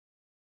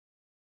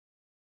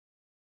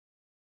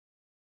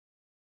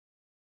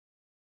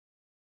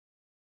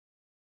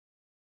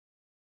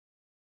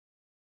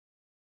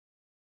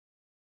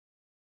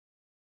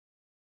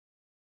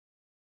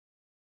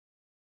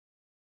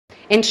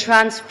in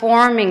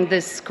transforming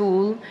this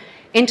school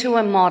into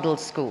a model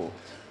school.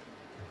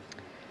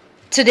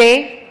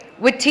 Today,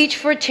 with Teach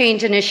for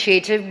Change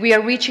initiative, we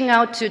are reaching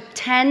out to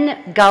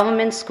 10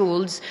 government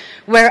schools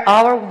where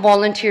our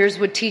volunteers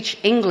would teach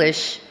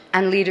English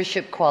and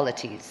leadership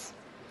qualities.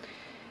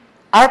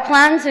 Our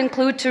plans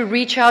include to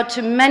reach out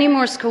to many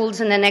more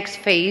schools in the next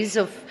phase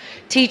of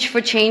Teach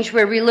for Change,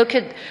 where we look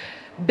at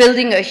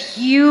building a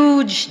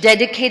huge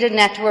dedicated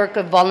network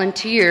of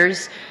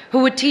volunteers who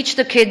would teach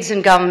the kids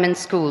in government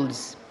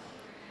schools.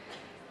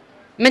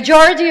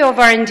 Majority of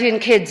our Indian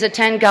kids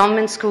attend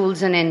government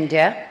schools in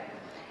India,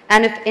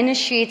 and if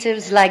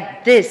initiatives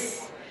like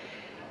this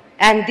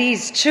and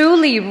these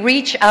truly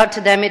reach out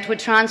to them, it would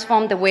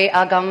transform the way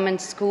our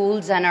government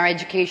schools and our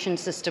education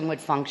system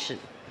would function.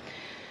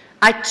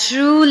 I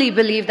truly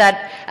believe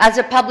that as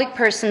a public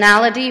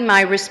personality,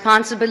 my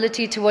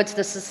responsibility towards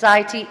the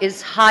society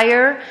is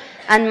higher,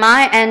 and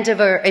my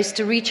endeavor is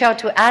to reach out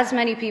to as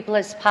many people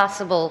as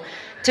possible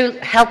to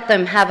help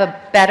them have a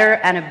better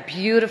and a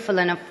beautiful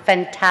and a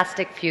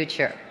fantastic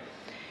future.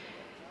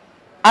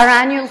 Our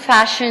annual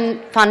fashion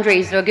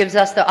fundraiser gives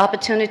us the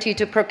opportunity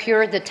to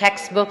procure the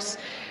textbooks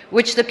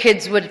which the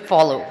kids would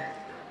follow.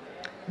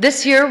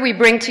 This year, we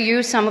bring to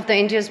you some of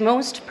India's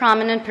most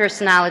prominent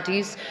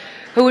personalities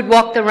who would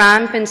walk the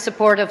ramp in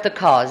support of the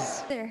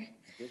cause. Sir,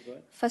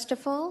 first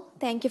of all,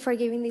 thank you for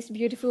giving this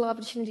beautiful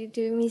opportunity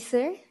to me,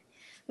 sir.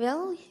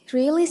 Well,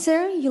 really,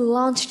 sir, you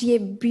launched a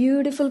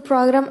beautiful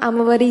program,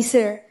 Amavari,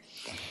 sir.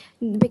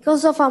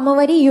 Because of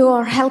Amavari, you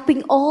are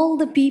helping all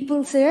the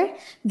people, sir,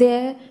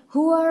 there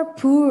who are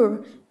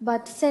poor,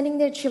 but sending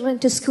their children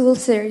to school,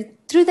 sir.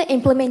 Through the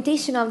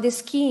implementation of this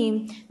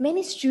scheme,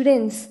 many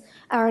students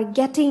are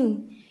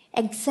getting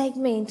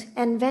excitement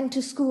and went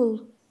to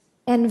school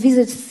and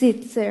visit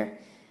it, sir.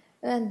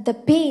 The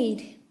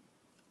paid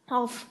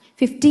of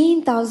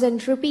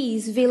 15,000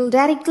 rupees will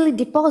directly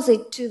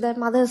deposit to the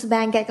mother's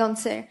bank account,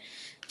 sir.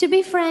 To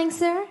be frank,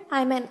 sir,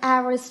 I'm an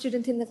average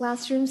student in the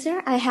classroom,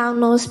 sir. I have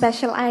no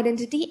special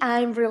identity.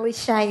 I'm really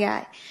shy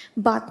guy.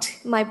 But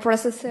my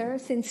professor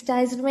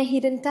sensitized my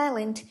hidden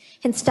talent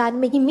and started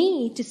making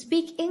me to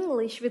speak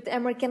English with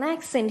American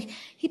accent.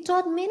 He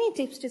taught many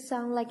tips to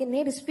sound like a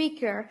native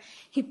speaker.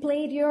 He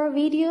played your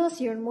videos,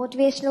 your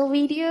motivational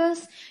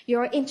videos,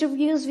 your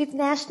interviews with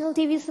national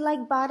TVs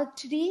like Bharat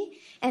Today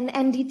and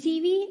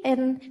NDTV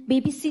and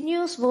BBC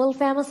News, world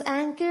famous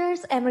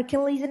anchors,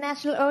 American Legion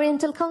National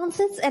Oriental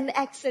Concerts, and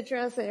etc.,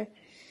 sir.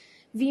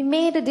 We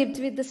made a dip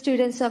with the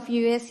students of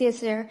USA,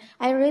 sir.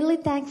 I'm really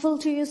thankful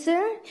to you,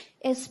 sir.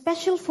 A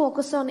special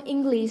focus on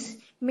English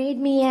made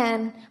me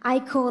an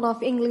icon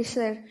of English,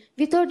 sir.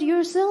 Without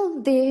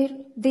yourself,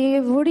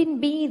 they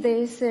wouldn't be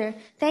there, sir.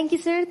 Thank you,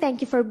 sir.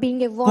 Thank you for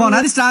being a volunteer.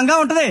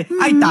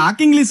 I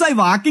talk English, I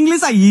walk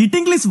English, I eat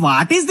English.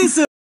 What is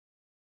this?